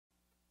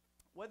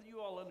Whether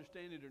you all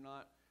understand it or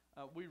not,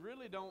 we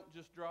really don't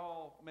just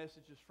draw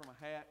messages from a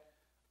hat.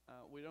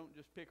 We don't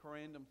just pick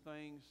random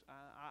things.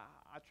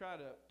 I try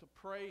to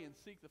pray and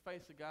seek the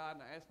face of God,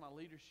 and I ask my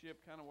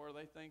leadership kind of where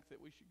they think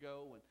that we should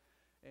go,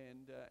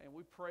 and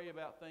we pray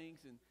about things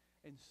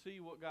and see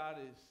what God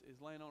is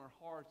laying on our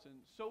hearts. And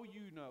so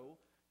you know,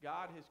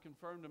 God has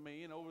confirmed to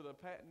me, and over the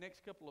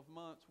next couple of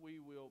months, we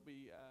will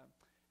be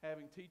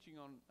having teaching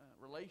on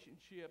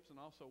relationships and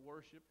also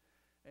worship.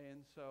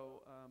 And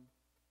so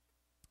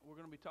we're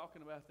going to be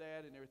talking about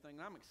that and everything.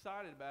 And I'm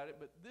excited about it.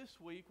 But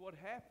this week, what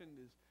happened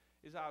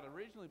is I'd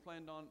originally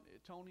planned on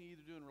Tony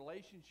either doing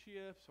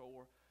relationships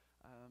or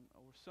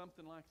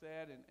something like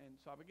that. And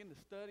so I began to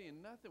study, and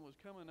nothing was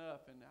coming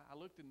up. And I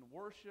looked into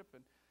worship,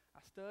 and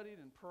I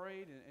studied and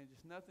prayed, and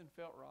just nothing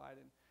felt right.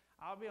 And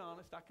I'll be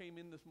honest, I came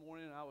in this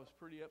morning, and I was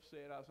pretty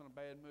upset. I was in a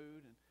bad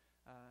mood. And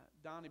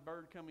Donnie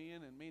Bird come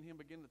in, and me and him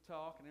began to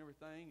talk and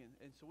everything.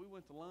 And so we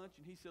went to lunch,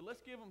 and he said,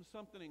 let's give them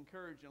something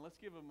encouraging. Let's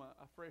give them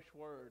a fresh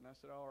word. And I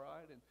said, all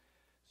right. And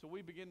so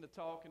we began to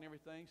talk and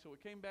everything. So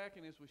we came back,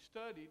 and as we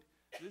studied,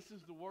 this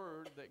is the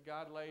word that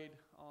God laid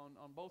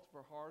on both of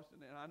our hearts.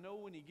 And I know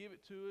when he gave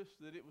it to us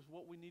that it was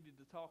what we needed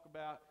to talk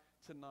about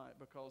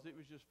tonight, because it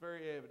was just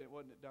very evident,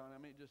 wasn't it, Don?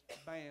 I mean, it just,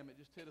 bam, it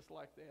just hit us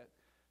like that.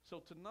 So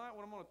tonight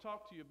what I'm going to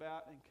talk to you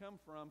about and come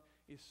from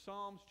is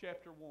Psalms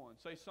chapter 1.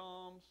 Say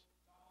Psalms.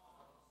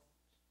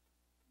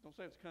 Don't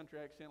say it's a country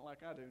accent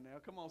like I do now.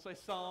 Come on, say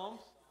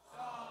Psalms.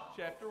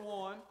 Chapter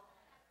 1,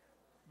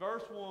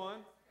 verse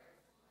 1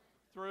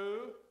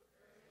 through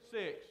 6.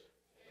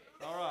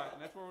 All right,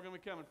 and that's where we're going to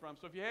be coming from.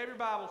 So if you have your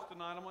Bibles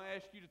tonight, I'm going to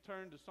ask you to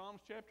turn to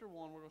Psalms chapter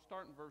 1. We're going to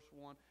start in verse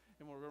 1,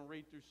 and we're going to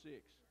read through 6.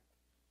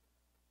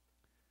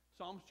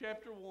 Psalms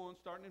chapter 1,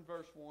 starting in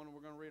verse 1, and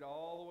we're going to read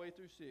all the way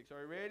through 6.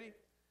 Are you ready?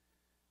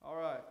 All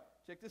right.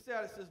 Check this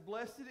out. It says,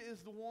 blessed is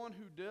the one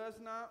who does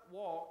not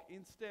walk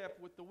in step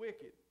with the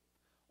wicked,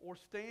 or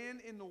stand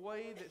in the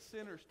way that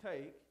sinners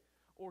take,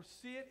 or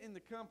sit in the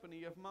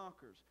company of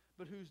mockers,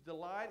 but whose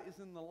delight is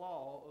in the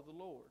law of the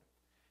Lord,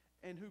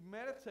 and who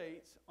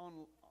meditates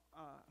on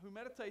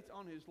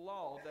his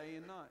law day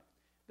and night.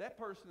 That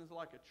person is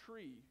like a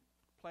tree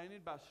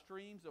planted by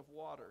streams of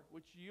water,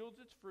 which yields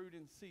its fruit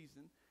in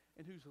season,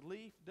 and whose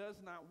leaf does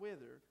not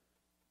wither.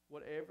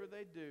 Whatever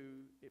they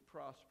do, it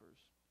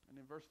prospers. And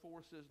in verse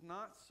 4 says,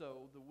 not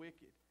so the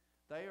wicked.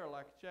 They are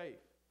like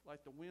chaff,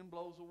 like the wind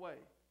blows away.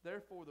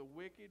 Therefore the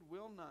wicked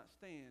will not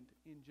stand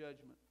in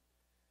judgment,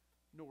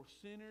 nor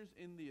sinners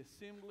in the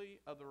assembly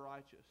of the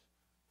righteous.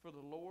 For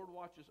the Lord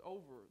watches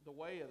over the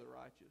way of the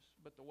righteous,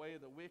 but the way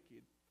of the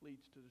wicked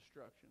leads to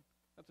destruction.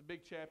 That's a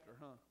big chapter,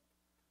 huh?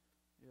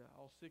 Yeah,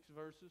 all 6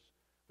 verses.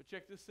 But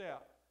check this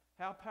out.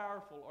 How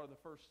powerful are the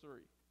first 3?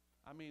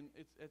 I mean,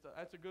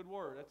 that's a good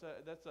word.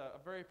 That's a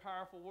very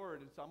powerful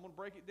word. And so I'm going to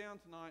break it down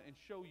tonight and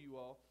show you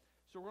all.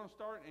 So we're going to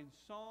start in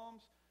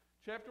Psalms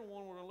chapter 1.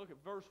 We're going to look at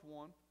verse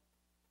 1.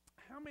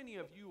 How many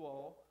of you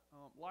all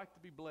like to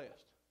be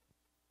blessed?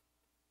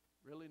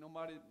 Really?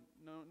 Nobody?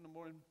 No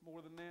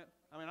more than that?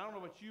 I mean, I don't know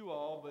about you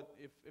all, but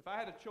if I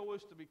had a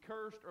choice to be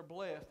cursed or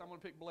blessed, I'm going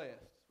to pick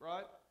blessed,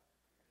 right?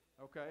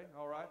 Okay,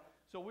 all right.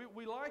 So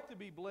we like to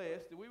be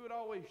blessed, and we would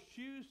always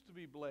choose to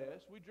be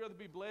blessed. We'd rather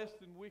be blessed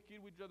than wicked.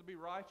 We'd rather be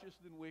righteous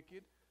than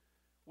wicked.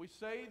 We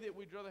say that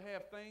we'd rather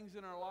have things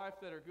in our life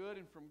that are good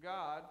and from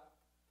God,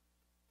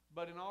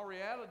 but in all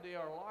reality,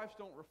 our lives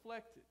don't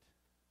reflect it.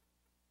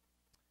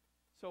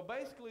 So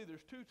basically,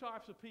 there's 2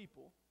 types of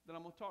people that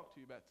I'm going to talk to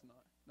you about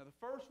tonight. Now, the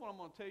first one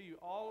I'm going to tell you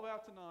all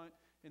about tonight,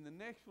 and the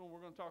next one we're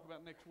going to talk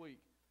about next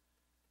week.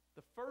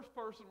 The first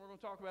person we're going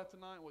to talk about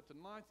tonight, what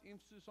tonight's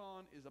emphasis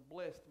on, is a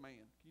blessed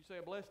man. Can you say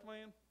a blessed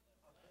man?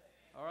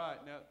 All right.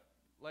 Now,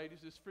 ladies,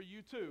 this is for you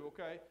too,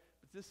 okay?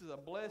 But this is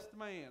a blessed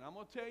man. I'm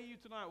going to tell you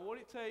tonight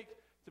what it takes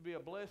to be a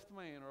blessed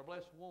man or a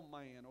blessed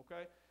woman,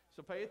 okay?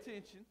 So pay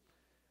attention,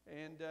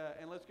 and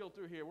let's go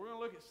through here. We're going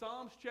to look at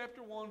Psalms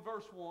chapter 1,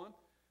 verse 1.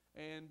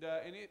 And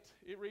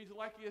it reads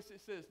like this. It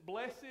says,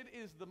 blessed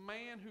is the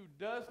man who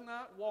does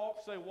not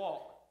walk, say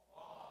walk,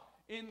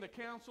 in the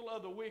counsel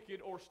of the wicked,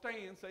 or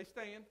stand, say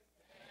stand,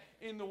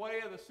 in the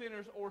way of the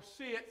sinners, or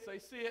sit, say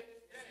sit,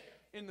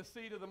 in the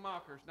seat of the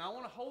mockers. Now I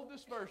want to hold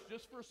this verse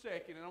just for a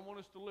second, and I want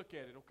us to look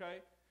at it, okay?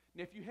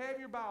 Now if you have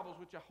your Bibles,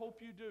 which I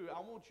hope you do, I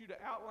want you to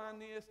outline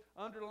this,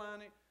 underline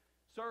it,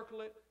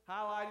 circle it,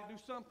 highlight it, do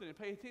something, and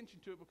pay attention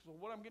to it, because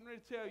what I'm getting ready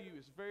to tell you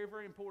is very,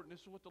 very important.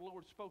 This is what the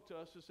Lord spoke to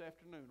us this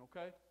afternoon,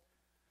 okay?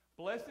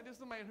 Blessed is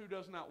the man who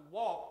does not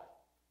walk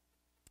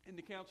in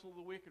the counsel of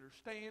the wicked, or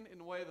stand in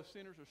the way of the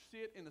sinners, or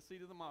sit in the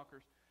seat of the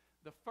mockers.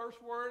 The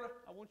first word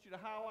I want you to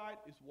highlight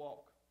is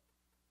walk.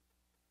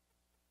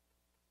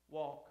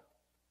 Walk.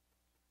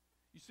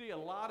 You see, a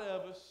lot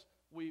of us,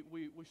 we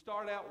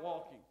start out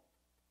walking.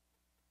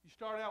 You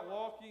start out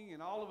walking,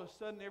 and all of a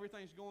sudden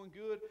everything's going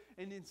good,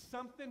 and then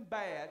something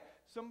bad,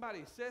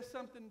 somebody says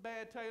something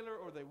bad, Taylor,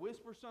 or they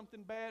whisper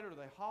something bad, or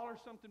they holler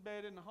something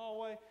bad in the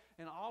hallway,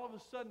 and all of a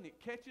sudden it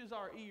catches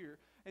our ear,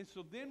 and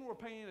so then we're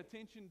paying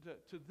attention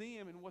to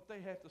them and what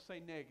they have to say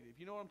negative.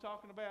 You know what I'm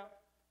talking about?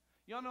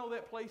 Y'all know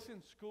that place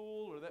in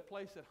school or that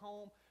place at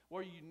home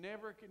where you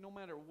never can, no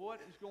matter what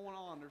is going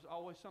on, there's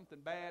always something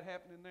bad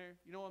happening there?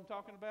 You know what I'm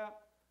talking about?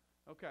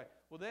 Okay.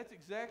 Well, that's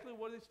exactly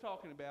what it's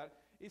talking about.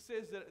 It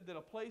says that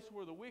a place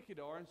where the wicked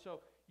are, and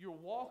so you're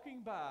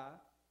walking by,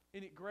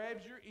 and it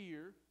grabs your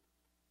ear,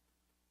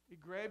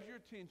 it grabs your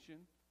attention,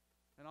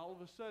 and all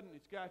of a sudden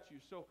it's got you.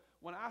 So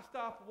when I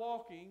stop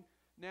walking,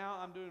 now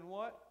I'm doing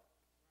what?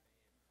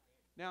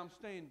 Now I'm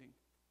standing.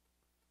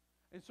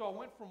 And so I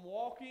went from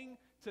walking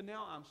to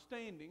now I'm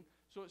standing.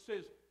 So it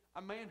says,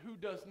 a man who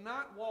does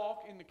not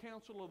walk in the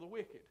counsel of the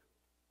wicked.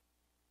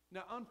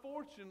 Now,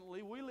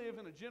 unfortunately, we live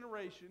in a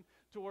generation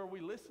to where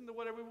we listen to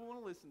whatever we want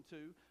to listen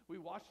to. We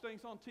watch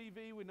things on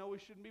TV we know we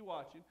shouldn't be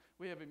watching.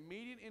 We have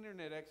immediate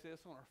internet access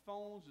on our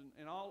phones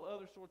and all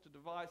other sorts of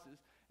devices.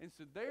 And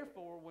so,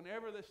 therefore,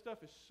 whenever this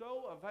stuff is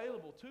so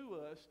available to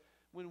us,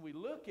 when we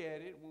look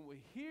at it, when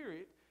we hear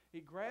it,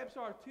 it grabs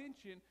our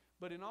attention,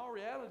 but in all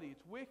reality,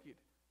 it's wicked.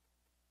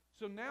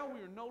 So now we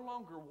are no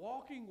longer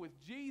walking with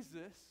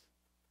Jesus,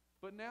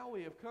 but now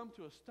we have come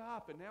to a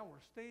stop, and now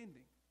we're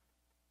standing.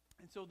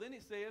 And so then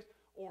it says,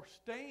 or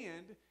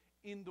stand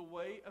in the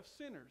way of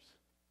sinners.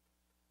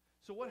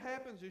 So what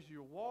happens is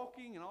you're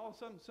walking, and all of a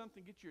sudden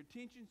something gets your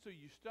attention, so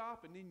you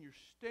stop, and then you're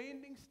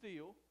standing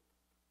still,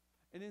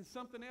 and then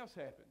something else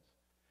happens.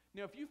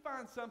 Now, if you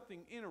find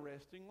something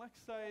interesting, let's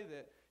say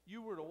that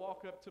you were to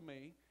walk up to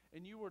me,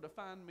 and you were to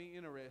find me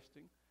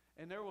interesting,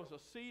 and there was a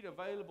seat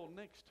available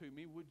next to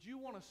me, would you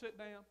want to sit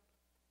down?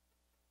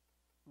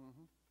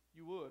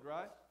 You would,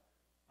 right?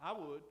 I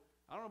would.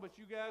 I don't know about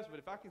you guys, but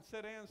if I can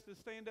sit down instead of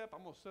stand up,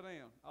 I'm going to sit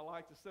down. I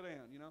like to sit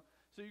down, you know.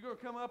 So you're going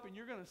to come up and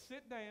you're going to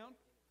sit down.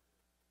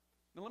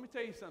 Now, let me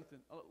tell you something.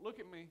 Look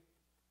at me.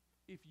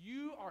 If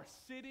you are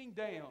sitting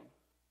down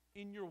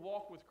in your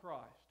walk with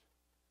Christ,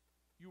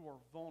 you are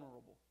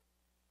vulnerable.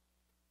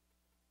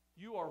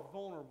 You are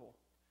vulnerable.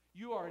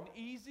 You are an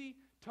easy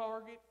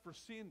target for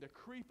sin to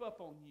creep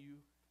up on you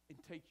and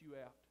take you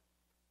out.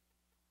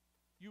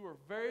 You are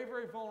very,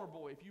 very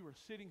vulnerable if you are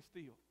sitting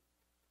still.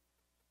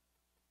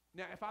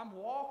 Now, if I'm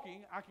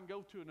walking, I can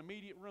go to an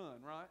immediate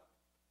run, right?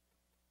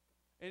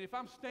 And if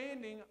I'm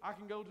standing, I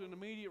can go to an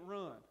immediate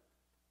run.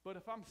 But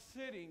if I'm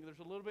sitting, there's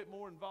a little bit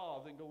more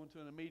involved than going to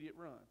an immediate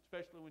run,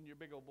 especially when you're a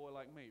big old boy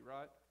like me,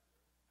 right?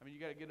 I mean, you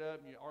got to get up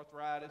and your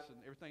arthritis and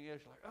everything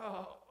else. You're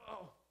like,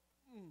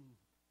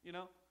 you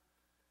know?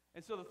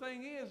 And so the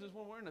thing is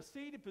when we're in a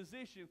seated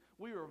position,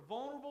 we are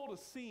vulnerable to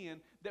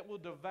sin that will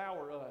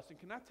devour us. And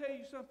can I tell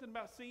you something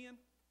about sin?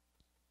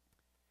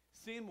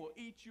 Sin will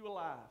eat you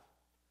alive.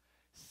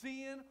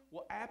 Sin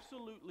will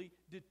absolutely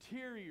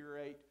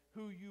deteriorate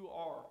who you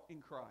are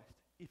in Christ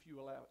if you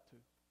allow it to.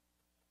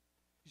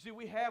 You see,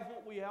 we have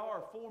what we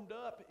are formed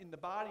up in the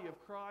body of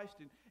Christ,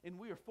 and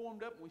we are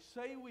formed up, and we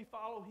say we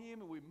follow Him,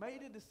 and we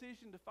made a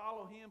decision to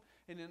follow Him,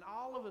 and then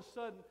all of a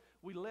sudden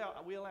we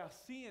allow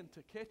sin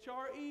to catch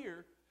our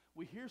ear.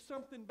 We hear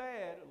something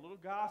bad, a little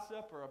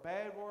gossip or a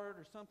bad word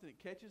or something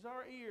that catches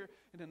our ear,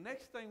 and the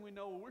next thing we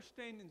know, we're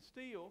standing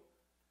still,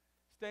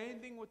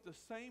 standing with the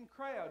same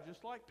crowd,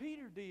 just like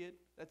Peter did.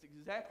 That's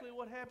exactly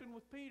what happened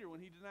with Peter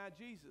when he denied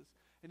Jesus.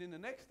 And then the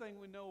next thing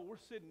we know, we're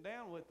sitting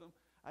down with them.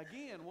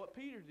 Again, what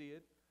Peter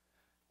did.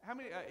 How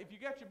many? If you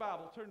got your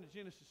Bible, turn to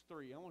Genesis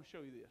 3. I want to show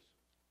you this.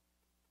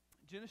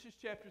 Genesis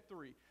chapter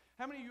 3.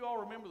 How many of you all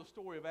remember the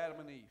story of Adam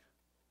and Eve?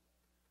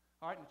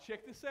 All right, now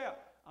check this out.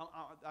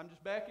 I'm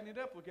just backing it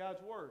up with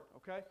God's Word,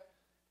 okay?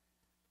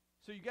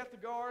 So you got the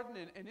garden,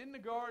 and in the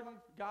garden,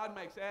 God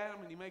makes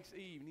Adam and He makes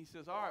Eve. And He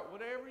says, all right,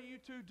 whatever you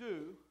two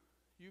do,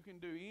 you can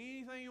do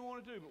anything you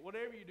want to do, but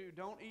whatever you do,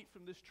 don't eat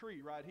from this tree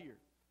right here.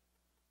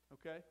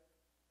 Okay?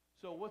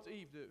 So what's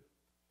Eve do?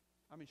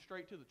 I mean,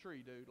 straight to the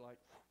tree, dude, like,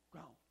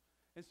 gone.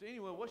 And so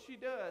anyway, what she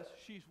does,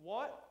 she's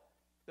what?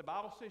 The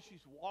Bible says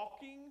she's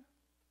walking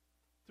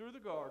through the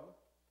garden.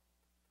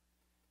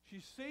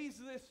 She sees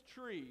this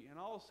tree, and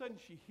all of a sudden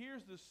she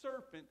hears the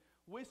serpent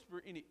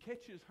whisper, and it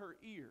catches her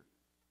ear.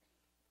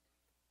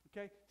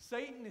 Okay?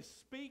 Satan is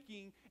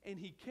speaking, and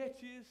he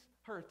catches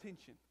her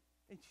attention,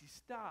 and she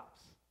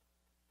stops.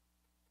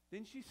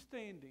 Then she's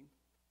standing,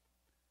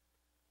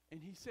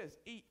 and he says,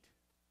 eat.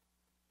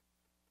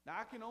 Now,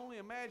 I can only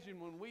imagine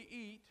when we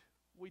eat,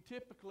 we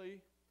typically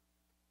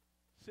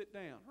sit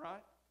down,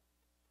 right?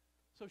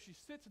 So she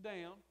sits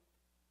down,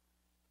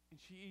 and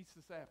she eats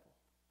this apple.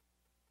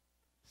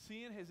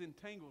 Sin has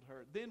entangled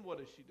her. Then what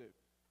does she do?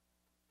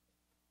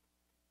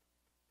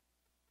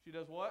 She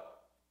does what?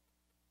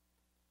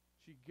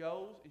 She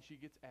goes and she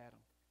gets Adam.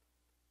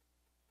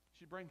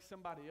 She brings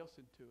somebody else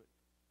into it.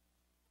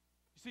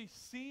 You see,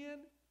 sin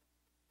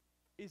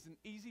is an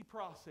easy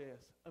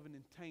process of an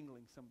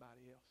entangling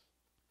somebody else.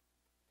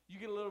 You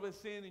get a little bit of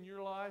sin in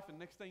your life, and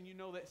next thing you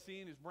know, that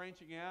sin is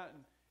branching out,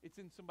 and it's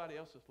in somebody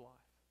else's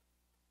life.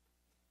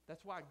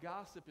 That's why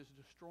gossip is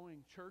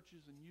destroying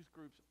churches and youth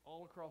groups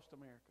all across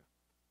America.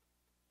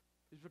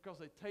 It's because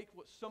they take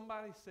what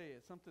somebody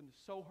said, something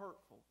that's so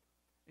hurtful,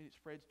 and it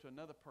spreads to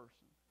another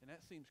person. And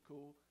that seems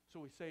cool, so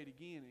we say it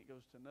again, and it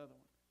goes to another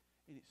one.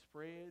 And it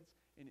spreads,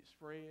 and it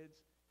spreads,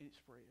 and it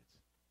spreads.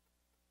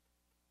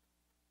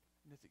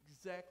 And that's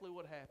exactly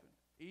what happened.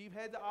 Eve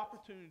had the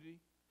opportunity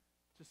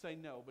to say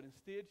no. But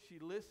instead, she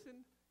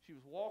listened. She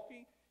was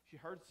walking. She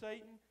heard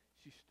Satan.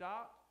 She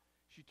stopped.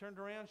 She turned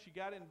around. She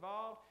got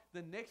involved.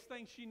 The next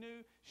thing she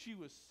knew, she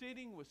was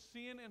sitting with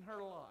sin in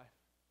her life.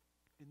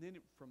 And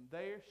then from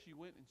there, she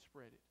went and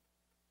spread it.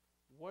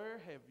 Where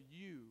have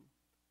you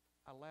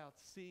allowed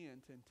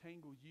sin to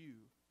entangle you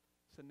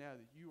so now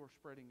that you are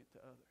spreading it to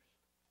others?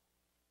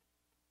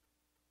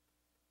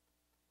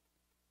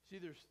 See,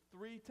 there's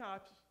three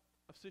types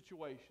of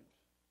situations.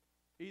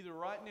 Either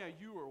right now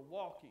you are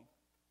walking.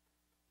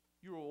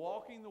 You are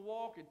walking the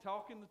walk and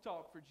talking the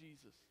talk for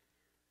Jesus.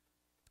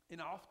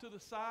 And off to the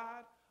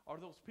side are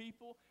those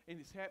people, and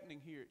it's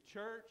happening here at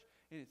church,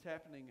 and it's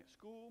happening at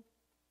school,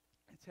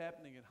 it's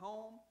happening at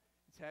home,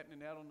 it's happening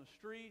out on the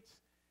streets,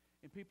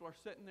 and people are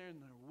sitting there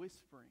and they're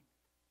whispering,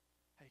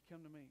 hey,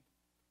 come to me.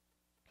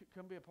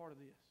 Come be a part of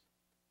this.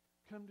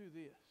 Come do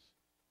this.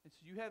 And so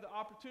you have the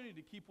opportunity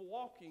to keep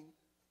walking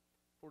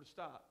or to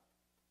stop.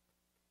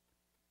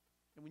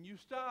 And when you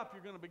stop,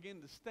 you're going to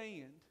begin to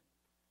stand.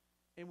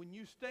 And when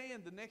you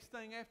stand, the next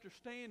thing after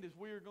stand is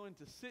we are going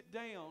to sit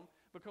down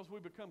because we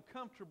become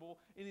comfortable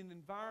in an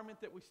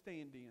environment that we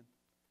stand in.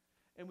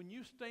 And when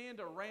you stand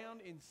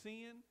around in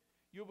sin,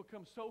 you'll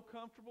become so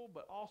comfortable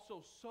but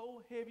also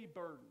so heavy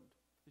burdened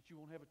that you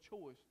won't have a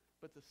choice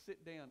but to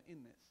sit down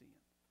in that sin.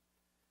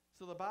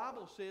 So the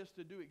Bible says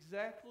to do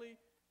exactly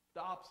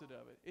the opposite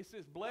of it. It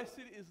says,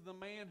 blessed is the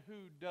man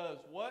who does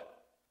what?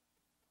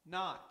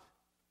 Not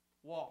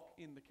walk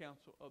in the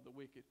counsel of the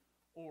wicked,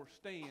 or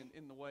stand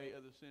in the way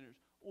of the sinners,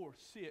 or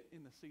sit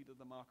in the seat of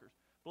the mockers.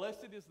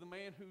 Blessed is the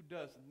man who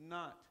does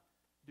not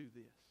do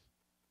this.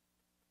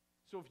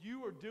 So if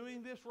you are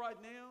doing this right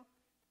now,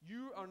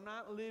 you are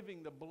not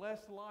living the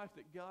blessed life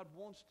that God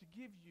wants to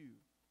give you.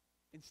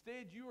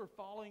 Instead, you are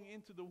falling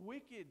into the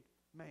wicked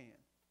man.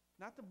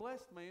 Not the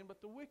blessed man,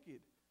 but the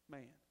wicked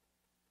man.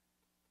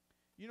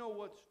 You know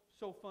what's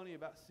so funny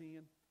about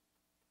sin?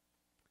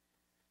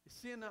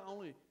 Sin not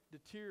only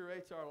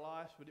deteriorates our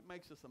lives, but it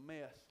makes us a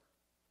mess.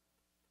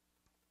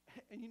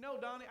 And you know,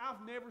 Donnie,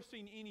 I've never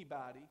seen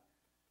anybody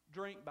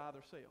drink by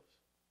themselves.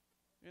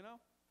 You know?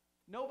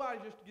 Nobody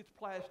just gets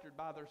plastered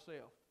by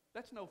themselves.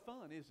 That's no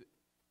fun, is it?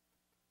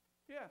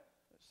 Yeah.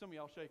 Some of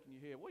y'all shaking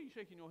your head. What are you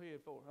shaking your head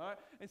for? All right?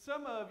 And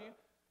some of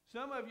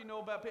you know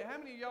about people. How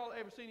many of y'all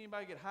ever seen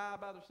anybody get high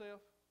by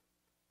themselves?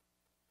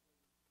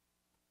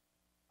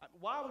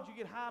 Why would you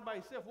get high by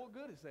yourself? What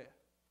good is that?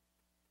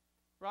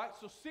 Right?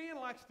 So sin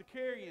likes to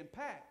carry in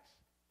packs.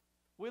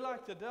 We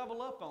like to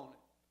double up on it.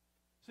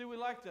 See, we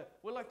like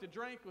to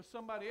drink with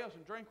somebody else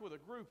and drink with a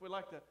group. We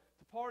like to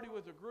party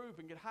with a group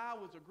and get high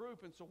with a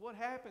group. And so what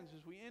happens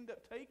is we end up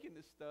taking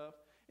this stuff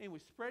and we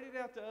spread it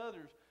out to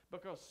others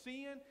because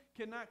sin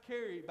cannot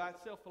carry it by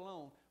itself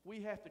alone.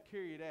 We have to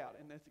carry it out.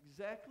 And that's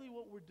exactly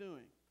what we're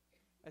doing.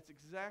 That's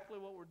exactly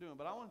what we're doing.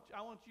 But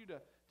I want you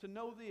to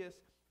know this.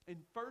 In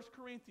 1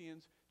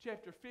 Corinthians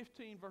chapter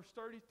 15, verse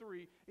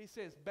 33, it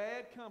says,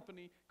 bad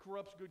company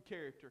corrupts good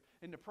character.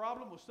 And the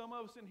problem with some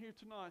of us in here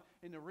tonight,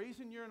 and the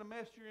reason you're in a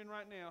mess you're in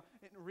right now,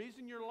 and the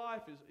reason your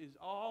life is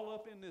all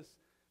up in this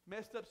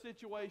messed up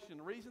situation,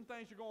 the reason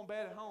things are going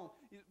bad at home,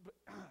 is,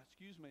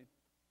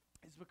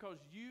 is because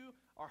you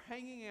are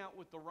hanging out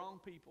with the wrong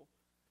people.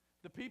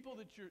 The people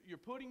that you're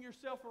putting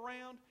yourself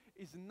around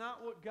is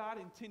not what God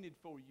intended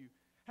for you.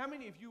 How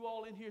many of you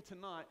all in here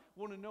tonight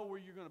want to know where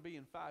you're going to be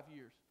in 5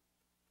 years?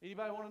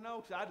 Anybody want to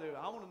know? Because I do.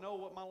 I want to know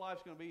what my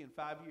life's going to be in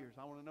 5 years.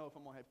 I want to know if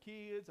I'm going to have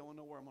kids. I want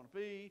to know where I'm going to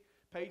be.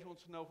 Paige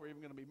wants to know if we're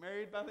even going to be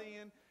married by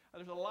then.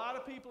 There's a lot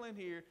of people in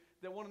here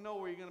that want to know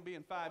where you're going to be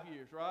in 5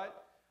 years, right?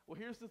 Well,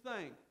 here's the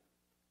thing.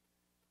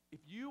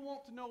 If you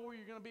want to know where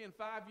you're going to be in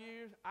 5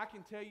 years, I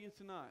can tell you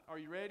tonight. Are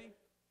you ready?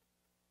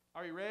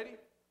 Are you ready?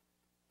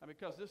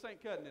 Because this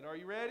ain't cutting it. Are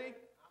you ready?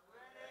 I'm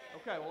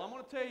ready. Okay, well, I'm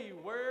going to tell you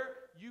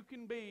where you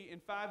can be in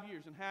 5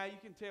 years and how you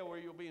can tell where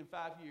you'll be in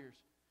 5 years.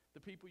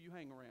 The people you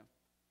hang around.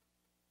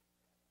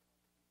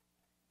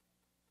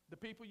 The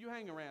people you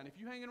hang around. If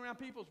you're hanging around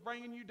people that's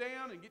bringing you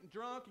down and getting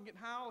drunk and getting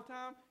high all the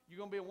time, you're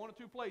going to be in one of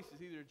two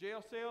places, either a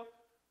jail cell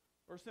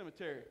or a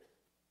cemetery.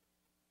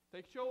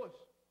 Take a choice.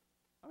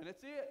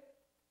 That's it.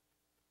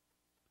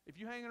 If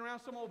you're hanging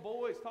around some old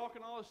boys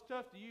talking all this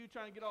stuff to you,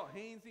 trying to get all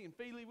handsy and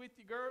feely with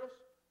you girls,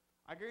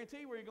 I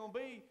guarantee where you're going to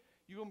be.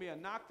 You're going to be a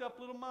knocked up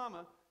little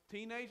mama,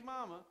 teenage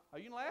mama. Oh,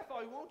 you can laugh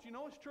all you want. You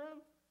know it's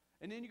true.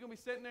 And then you're going to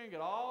be sitting there and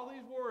get all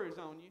these worries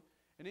on you.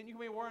 And then you're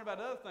going to be worrying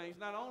about other things.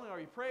 Not only are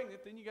you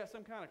pregnant, then you got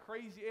some kind of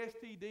crazy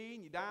STD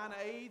and you're dying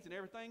of AIDS and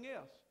everything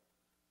else.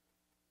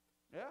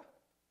 Yeah.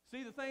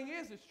 See, the thing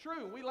is, it's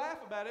true. We laugh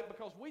about it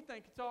because we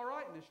think it's all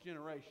right in this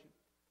generation.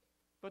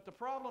 But the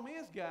problem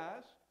is,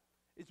 guys,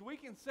 is we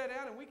can sit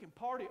out and we can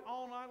party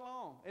all night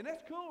long. And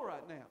that's cool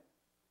right now.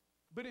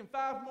 But in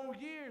 5 more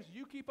years,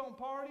 you keep on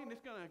partying,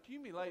 it's going to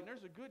accumulate. And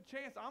there's a good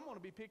chance I'm going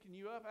to be picking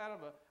you up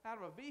out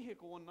of a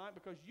vehicle one night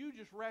because you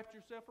just wrapped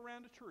yourself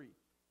around a tree.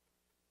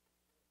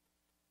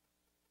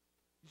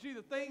 You see,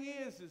 the thing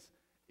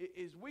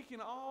is we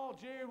can all,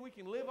 Jared, we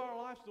can live our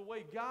lives the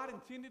way God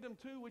intended them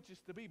to, which is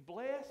to be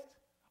blessed,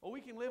 or we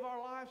can live our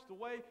lives the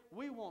way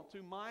we want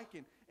to, Mike,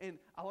 and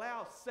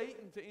allow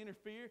Satan to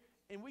interfere.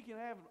 and we can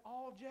have it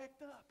all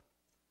jacked up.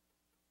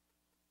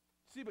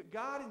 See, but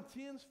God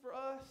intends for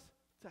us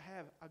to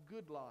have a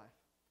good life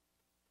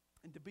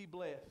and to be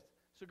blessed.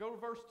 So go to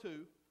verse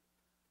 2.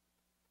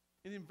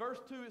 And in verse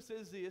 2 it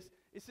says this.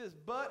 It says,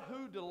 but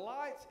who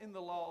delights in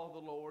the law of the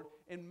Lord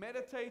and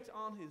meditates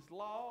on his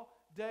law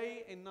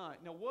day and night.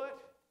 Now what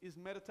is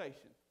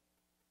meditation?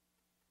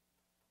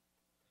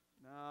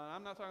 No,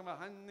 I'm not talking about,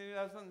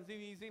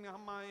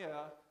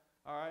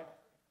 all right.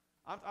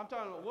 I'm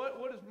talking about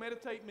what does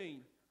meditate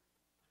mean?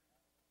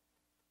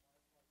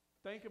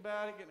 Think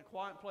about it, get in a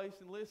quiet place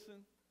and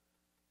listen.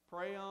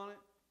 Pray on it.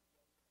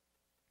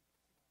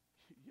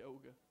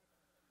 Yoga.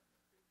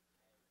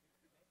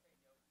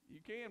 You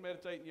can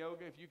meditate in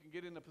yoga if you can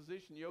get in the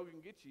position yoga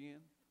can get you in.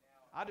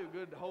 I do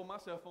good to hold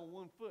myself on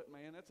one foot,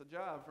 man. That's a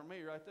job for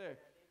me right there.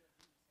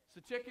 So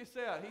check this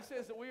out. He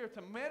says that we are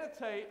to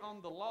meditate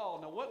on the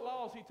law. Now, what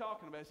law is he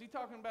talking about? Is he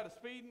talking about a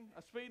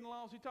speeding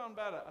law? Is he talking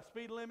about a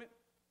speed limit?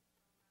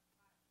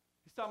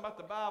 He's talking about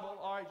the Bible.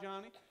 All right,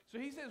 Johnny. So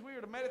he says we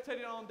are to meditate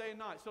it on day and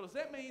night. So does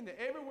that mean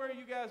that everywhere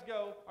you guys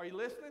go, are you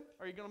listening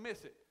or are you going to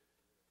miss it?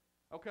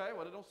 Okay,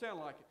 well, it don't sound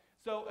like it.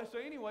 So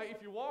anyway,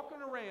 if you're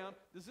walking around,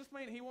 does this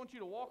mean he wants you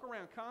to walk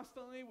around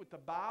constantly with the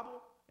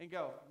Bible and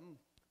go,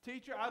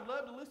 teacher, I'd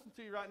love to listen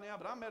to you right now,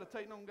 but I'm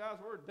meditating on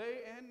God's word day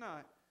and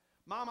night.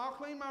 Mom, I'll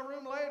clean my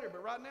room later,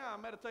 but right now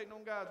I'm meditating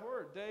on God's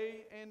word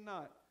day and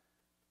night.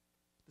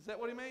 Is that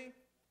what he means?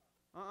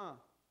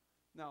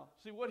 No.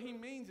 See, what he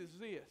means is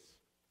this.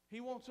 He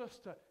wants us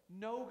to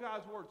know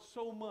God's word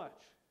so much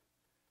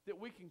that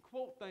we can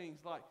quote things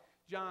like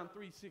John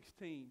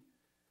 3:16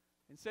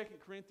 and 2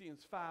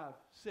 Corinthians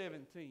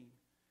 5:17.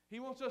 He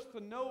wants us to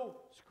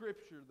know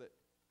Scripture that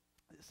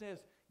says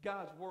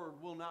God's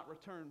word will not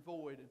return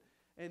void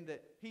and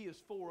that he is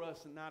for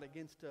us and not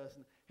against us.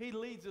 And he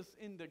leads us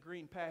into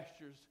green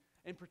pastures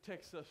and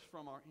protects us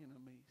from our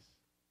enemies.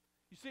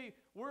 You see,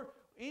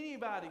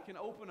 anybody can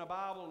open a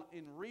Bible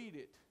and read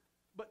it,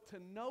 but to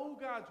know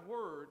God's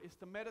word is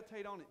to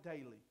meditate on it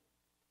daily.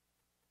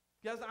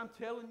 Guys, I'm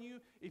telling you,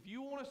 if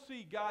you want to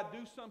see God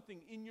do something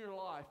in your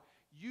life,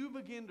 you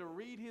begin to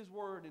read his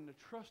word and to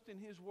trust in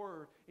his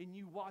word, and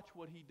you watch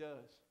what he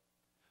does.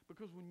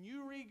 Because when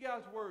you read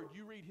God's word,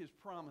 you read his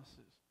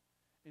promises.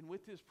 And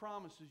with his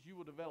promises, you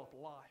will develop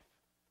life.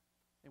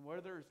 And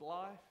where there is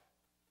life,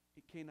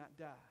 it cannot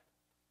die.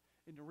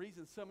 And the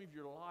reason some of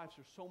your lives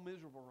are so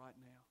miserable right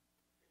now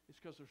is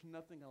because there's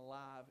nothing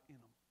alive in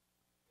them.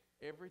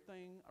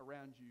 Everything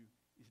around you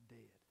is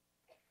dead.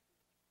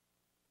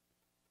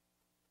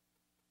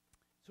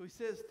 So he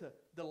says to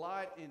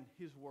delight in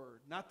his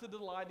word. Not to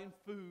delight in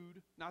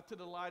food, not to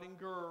delight in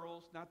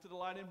girls, not to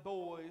delight in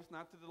boys,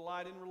 not to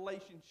delight in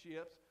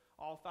relationships,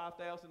 all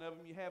 5,000 of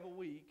them you have a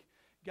week.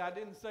 God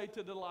didn't say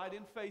to delight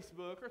in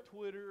Facebook or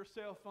Twitter or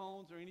cell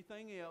phones or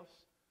anything else.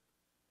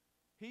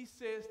 He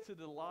says to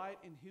delight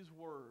in his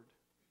word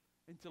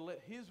and to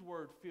let his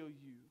word fill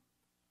you.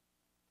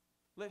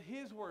 Let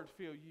his word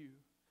fill you.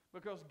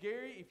 Because,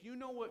 Gary, if you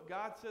know what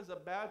God says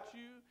about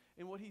you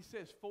and what he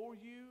says for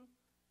you,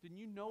 then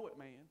you know it,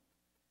 man.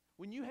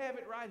 When you have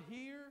it right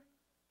here,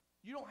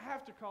 you don't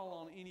have to call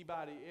on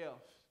anybody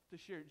else to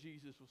share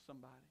Jesus with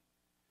somebody.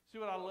 See,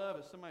 what I love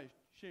is somebody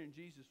sharing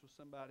Jesus with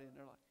somebody and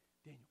they're like,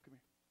 Daniel, come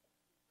here.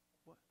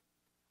 What?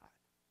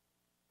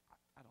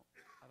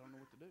 I don't know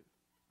what to do.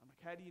 I'm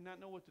like, how do you not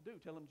know what to do?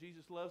 Tell him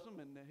Jesus loves them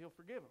and he'll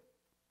forgive them.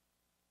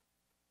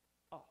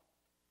 Oh,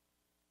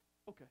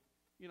 okay.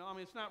 You know, I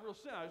mean, it's not real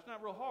simple. It's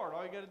not real hard.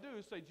 All you got to do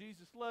is say,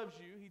 Jesus loves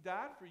you. He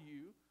died for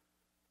you.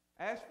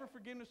 Ask for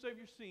forgiveness of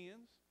your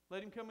sins.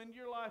 Let him come into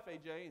your life,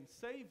 AJ, and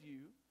save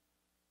you.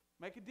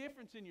 Make a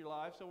difference in your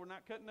life so we're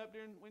not cutting up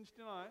during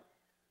Wednesday night.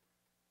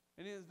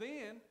 And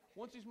then,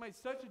 once he's made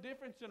such a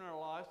difference in our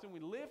lives, and we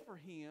live for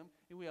him,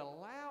 and we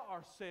allow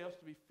ourselves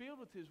to be filled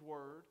with his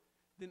word,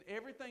 then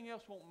everything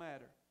else won't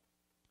matter.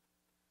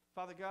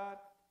 Father God,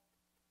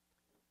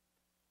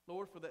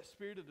 Lord, for that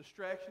spirit of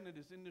distraction that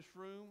is in this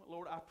room,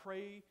 Lord, I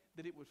pray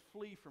that it would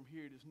flee from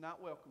here. It is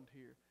not welcomed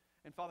here.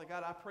 And Father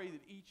God, I pray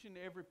that each and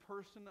every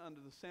person under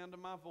the sound of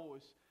my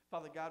voice,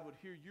 Father God, would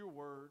hear your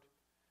word.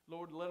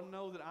 Lord, let them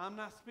know that I'm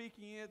not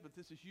speaking it, but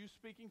this is you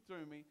speaking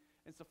through me.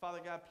 And so, Father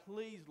God,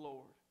 please,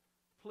 Lord,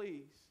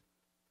 please,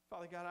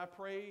 Father God, I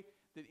pray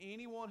that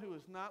anyone who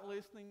is not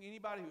listening,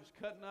 anybody who's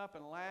cutting up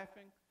and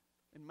laughing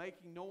and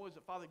making noise,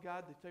 that Father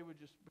God, that they would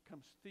just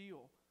become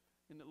still.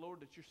 And that,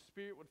 Lord, that your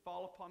spirit would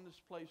fall upon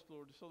this place,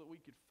 Lord, so that we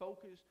could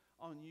focus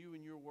on you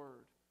and your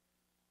word.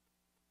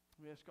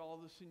 We ask all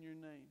this in your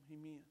name.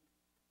 Amen.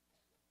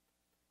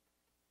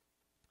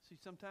 See,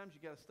 sometimes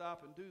you got to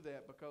stop and do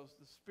that because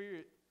the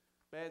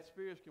bad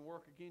spirits can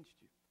work against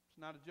you. It's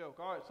not a joke.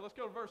 All right, so let's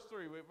go to verse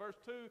 3. We're at verse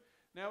 2.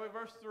 Now we're at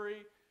verse 3.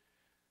 And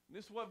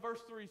this is what verse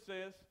 3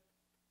 says.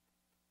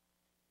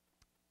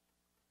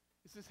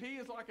 It says, he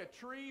is like a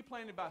tree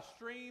planted by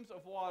streams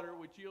of water,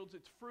 which yields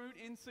its fruit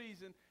in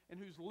season, and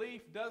whose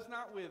leaf does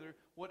not wither.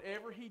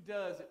 Whatever he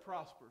does, it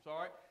prospers. All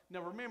right?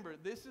 Now remember,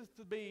 this is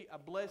to be a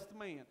blessed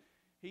man.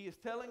 He is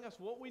telling us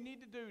what we need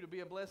to do to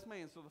be a blessed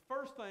man. So the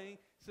first thing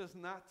says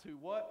not to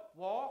what?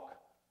 Walk,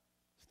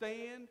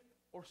 stand,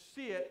 or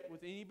sit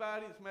with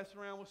anybody that's messing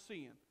around with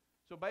sin.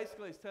 So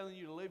basically, it's telling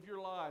you to live your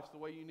lives the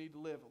way you need to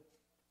live them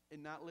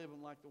and not live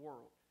them like the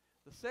world.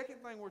 The second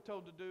thing we're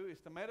told to do is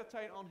to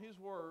meditate on His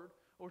Word,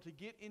 or to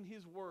get in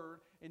His Word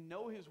and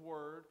know His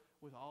Word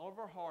with all of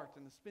our hearts,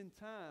 and to spend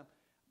time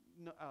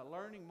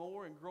learning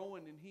more and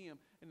growing in Him.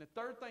 And the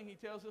third thing He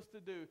tells us to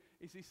do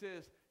is He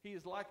says He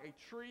is like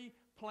a tree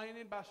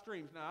planted by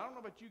streams. Now, I don't know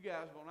about you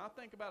guys, but when I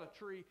think about a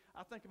tree,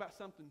 I think about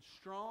something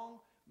strong,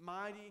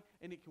 mighty,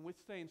 and it can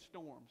withstand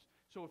storms.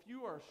 So if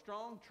you are a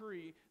strong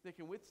tree that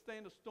can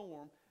withstand a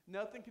storm,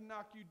 nothing can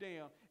knock you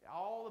down.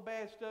 All the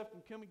bad stuff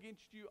can come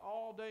against you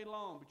all day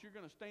long, but you're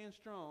going to stand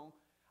strong.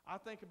 I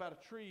think about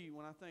a tree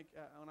when I think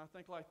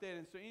like that.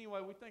 And so anyway,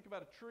 we think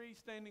about a tree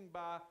standing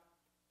by a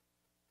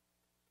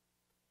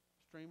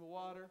stream of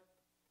water.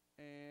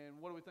 And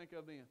what do we think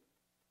of then?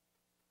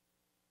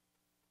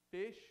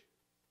 Fish?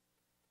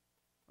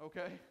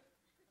 Okay.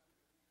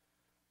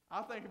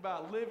 I think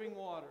about living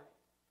water.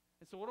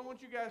 And so what I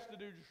want you guys to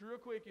do just real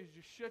quick is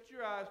just shut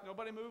your eyes.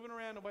 Nobody moving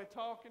around, nobody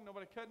talking,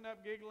 nobody cutting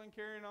up, giggling,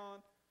 carrying on.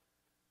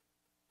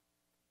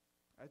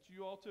 That's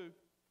you all too.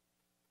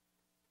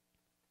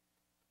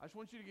 I just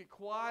want you to get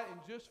quiet and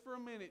just for a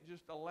minute,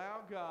 just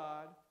allow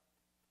God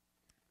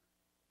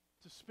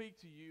to speak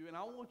to you. And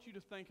I want you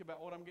to think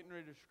about what I'm getting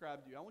ready to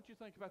describe to you. I want you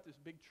to think about this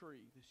big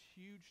tree, this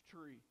huge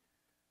tree.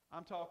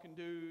 I'm talking,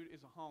 dude,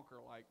 is a honker,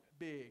 like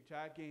big,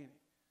 gigantic.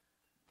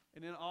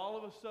 And then all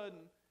of a sudden,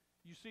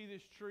 you see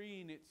this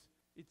tree, and it's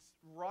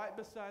right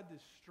beside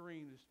this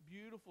stream, this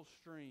beautiful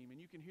stream. And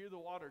you can hear the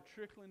water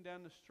trickling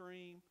down the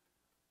stream.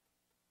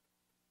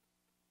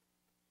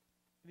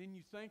 And then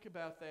you think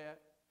about that.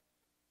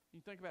 You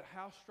think about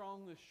how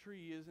strong this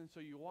tree is. And so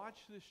you watch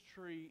this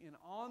tree, and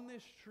on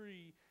this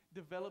tree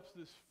develops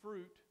this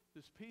fruit,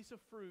 this piece of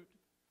fruit.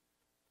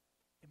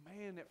 And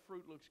man, that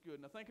fruit looks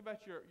good. Now think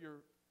about your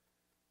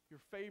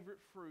favorite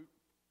fruit.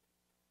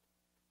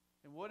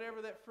 And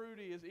whatever that fruit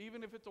is,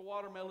 even if it's a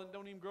watermelon,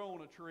 don't even grow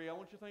on a tree. I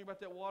want you to think about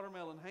that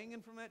watermelon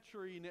hanging from that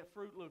tree, and that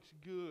fruit looks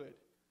good.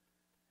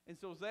 And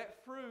so as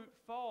that fruit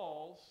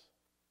falls,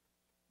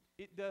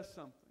 it does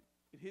something.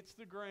 It hits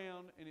the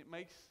ground, and it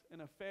makes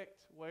an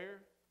effect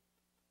where?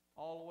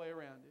 All the way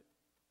around it.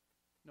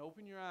 Now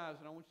open your eyes,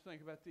 and I want you to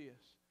think about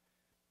this.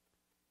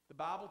 The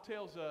Bible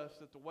tells us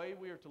that the way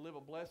we are to live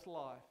a blessed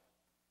life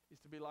is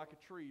to be like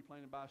a tree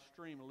planted by a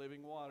stream of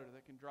living water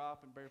that can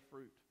drop and bear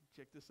fruit.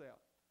 Check this out.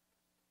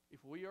 If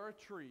we are a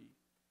tree,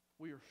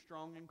 we are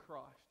strong in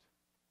Christ.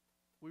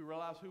 We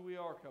realize who we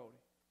are, Cody.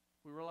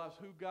 We realize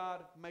who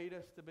God made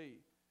us to be.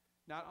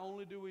 Not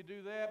only do we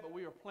do that, but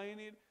we are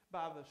planted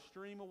by the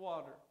stream of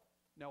water.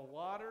 Now,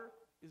 water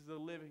is the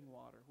living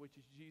water, which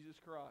is Jesus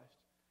Christ.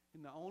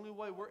 And the only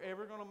way we're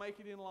ever going to make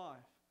it in life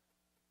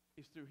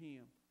is through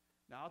Him.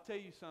 Now, I'll tell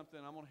you something.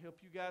 I'm going to help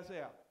you guys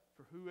out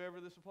for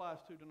whoever this applies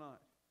to tonight.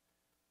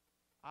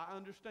 I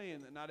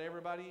understand that not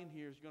everybody in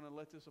here is going to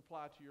let this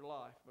apply to your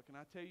life. But can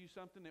I tell you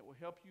something that will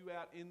help you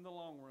out in the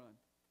long run?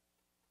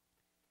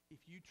 If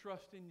you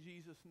trust in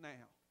Jesus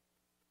now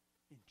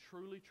and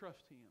truly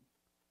trust Him,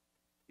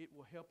 it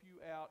will help you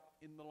out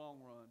in the long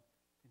run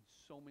in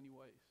so many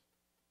ways.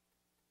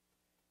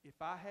 If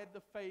I had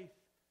the faith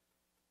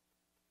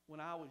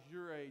when I was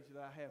your age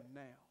that I have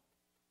now,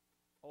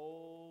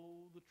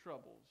 oh, the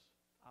troubles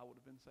I would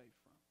have been saved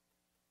from.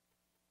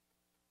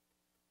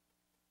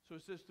 So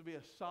it says to be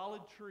a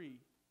solid tree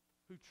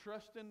who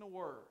trusts in the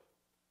Word,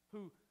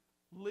 who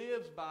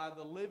lives by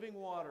the living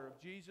water of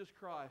Jesus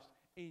Christ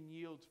and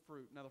yields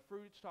fruit. Now the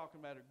fruit it's talking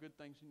about are good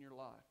things in your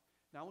life.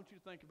 Now I want you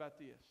to think about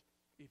this.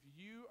 If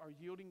you are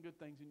yielding good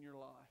things in your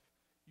life,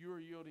 you are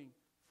yielding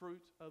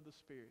fruits of the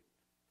Spirit.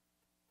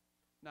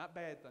 Not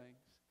bad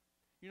things.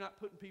 You're not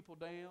putting people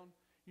down.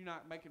 You're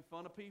not making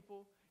fun of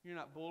people. You're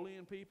not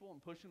bullying people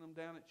and pushing them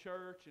down at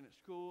church and at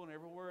school and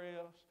everywhere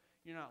else.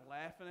 You're not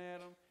laughing at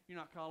them. You're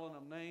not calling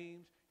them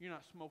names. You're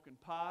not smoking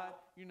pot.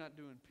 You're not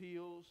doing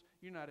pills.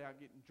 You're not out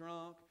getting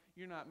drunk.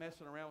 You're not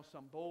messing around with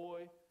some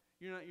boy.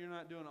 You're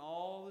not doing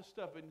all this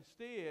stuff. But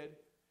instead,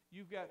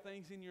 you've got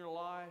things in your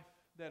life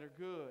that are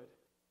good.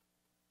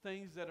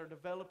 Things that are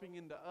developing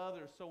into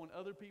others. So when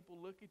other people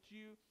look at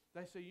you,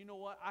 they say, you know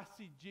what? I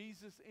see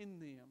Jesus in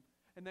them.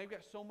 And they've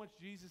got so much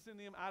Jesus in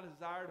them, I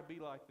desire to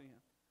be like them.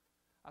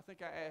 I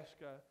think I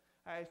asked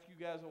you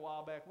guys a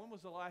while back, when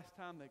was the last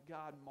time that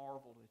God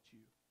marveled at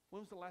you? When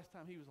was the last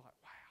time He was like,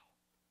 wow,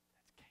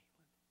 that's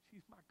Caitlin.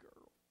 She's my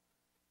girl.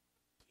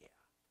 Yeah.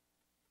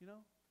 You know?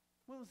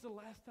 When was the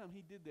last time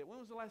He did that? When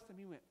was the last time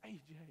He went,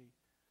 AJ,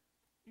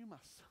 you're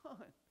my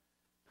son.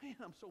 Man,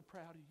 I'm so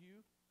proud of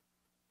you.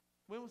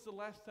 When was the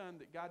last time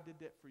that God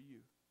did that for you?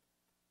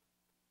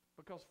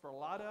 Because for a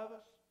lot of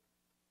us,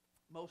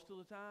 most of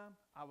the time,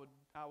 I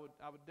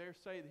would dare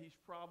say that He's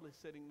probably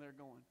sitting there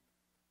going,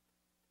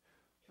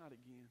 not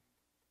again.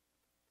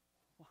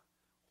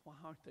 Why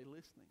aren't they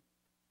listening?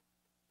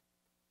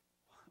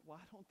 Why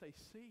don't they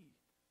see?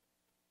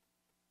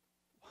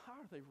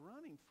 Why are they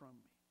running from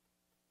me?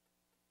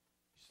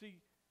 You see,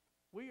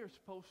 we are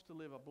supposed to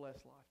live a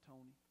blessed life,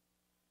 Tony.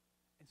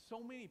 And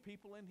so many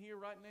people in here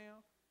right now,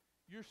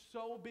 You're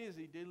so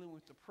busy dealing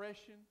with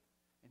depression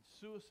and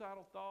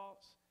suicidal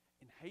thoughts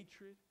and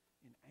hatred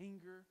and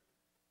anger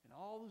and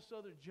all this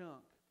other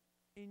junk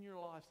in your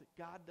life that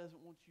God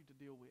doesn't want you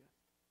to deal with.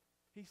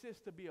 He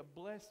says to be a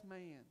blessed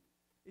man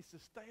is to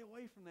stay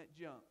away from that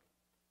junk.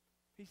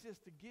 He says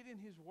to get in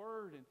His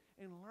Word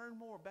and learn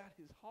more about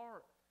His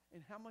heart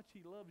and how much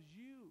He loves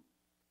you.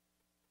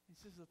 He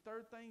says the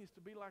third thing is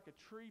to be like a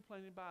tree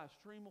planted by a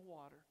stream of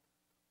water.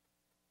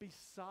 Be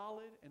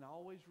solid and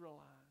always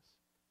realize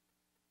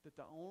that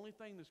the only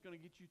thing that's going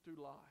to get you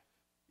through life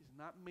is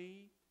not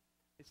me,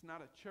 it's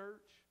not a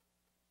church,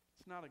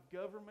 it's not a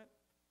government,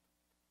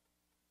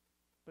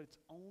 but it's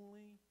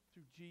only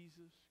through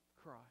Jesus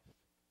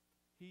Christ.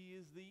 He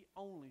is the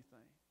only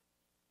thing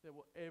that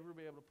will ever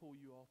be able to pull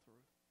you all through.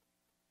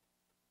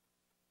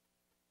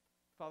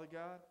 Father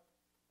God,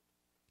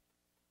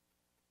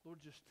 Lord,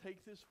 just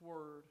take this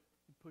word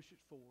and push it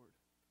forward.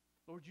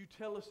 Lord, you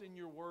tell us in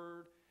your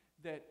word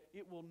that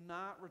it will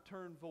not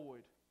return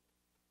void.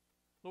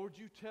 Lord,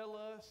 you tell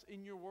us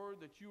in your word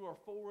that you are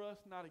for us,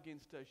 not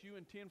against us. You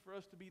intend for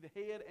us to be the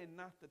head and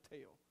not the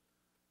tail.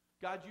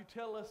 God, you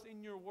tell us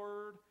in your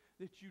word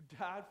that you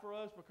died for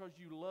us because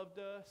you loved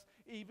us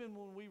even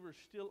when we were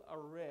still a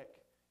wreck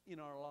in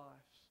our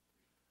lives.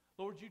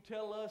 Lord, you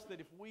tell us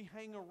that if we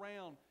hang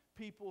around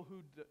people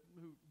who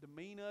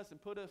demean us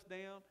and put us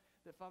down,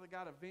 that, Father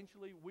God,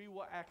 eventually we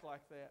will act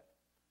like that.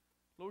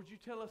 Lord, you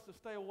tell us to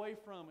stay away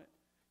from it.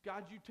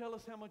 God, you tell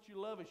us how much you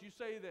love us. You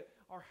say that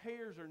our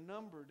hairs are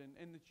numbered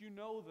and that you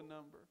know the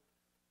number.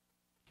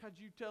 God,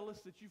 you tell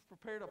us that you've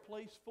prepared a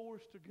place for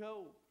us to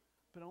go,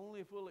 but only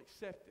if we'll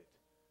accept it.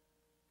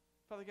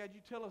 Father God,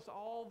 you tell us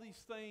all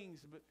these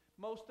things, but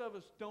most of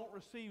us don't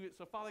receive it.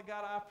 So, Father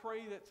God, I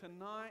pray that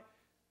tonight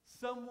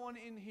someone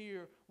in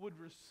here would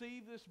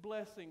receive this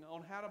blessing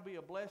on how to be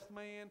a blessed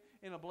man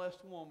and a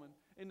blessed woman.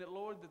 And that,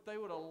 Lord, that they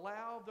would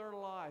allow their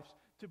lives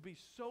to be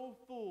so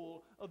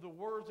full of the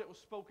words that was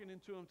spoken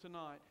into them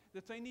tonight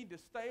that they need to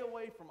stay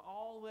away from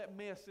all that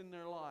mess in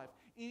their life,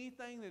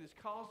 anything that is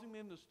causing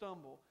them to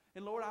stumble.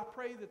 And Lord, I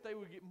pray that they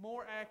would get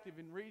more active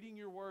in reading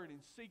your word and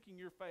seeking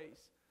your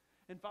face.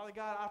 And Father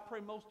God, I pray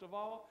most of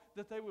all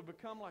that they would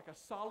become like a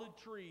solid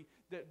tree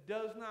that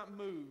does not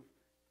move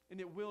and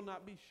it will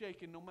not be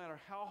shaken no matter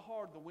how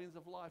hard the winds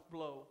of life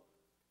blow.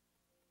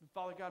 And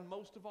Father God,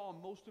 most of all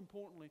and most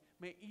importantly,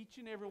 may each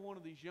and every one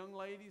of these young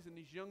ladies and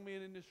these young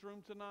men in this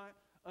room tonight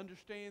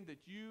understand that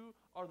you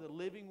are the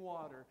living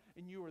water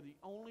and you are the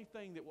only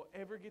thing that will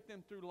ever get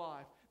them through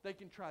life. They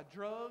can try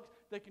drugs,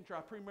 they can try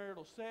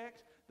premarital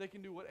sex, they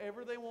can do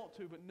whatever they want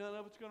to, but none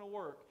of it's going to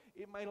work.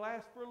 It may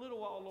last for a little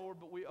while, Lord,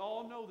 but we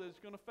all know that it's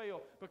going to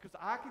fail because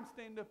I can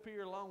stand up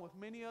here along with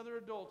many other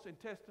adults and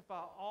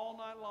testify all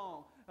night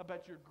long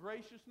about your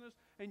graciousness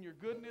and your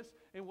goodness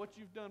and what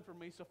you've done for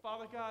me. So,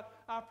 Father God,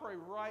 I pray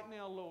right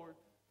now, Lord,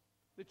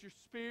 that your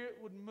Spirit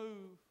would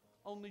move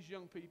on these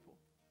young people.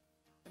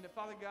 And that,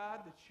 Father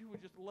God, that you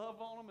would just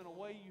love on them in a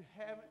way you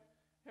haven't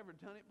ever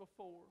done it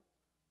before.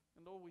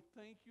 And Lord, we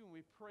thank you and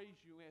we praise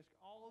you. We ask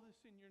all of this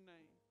in your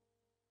name.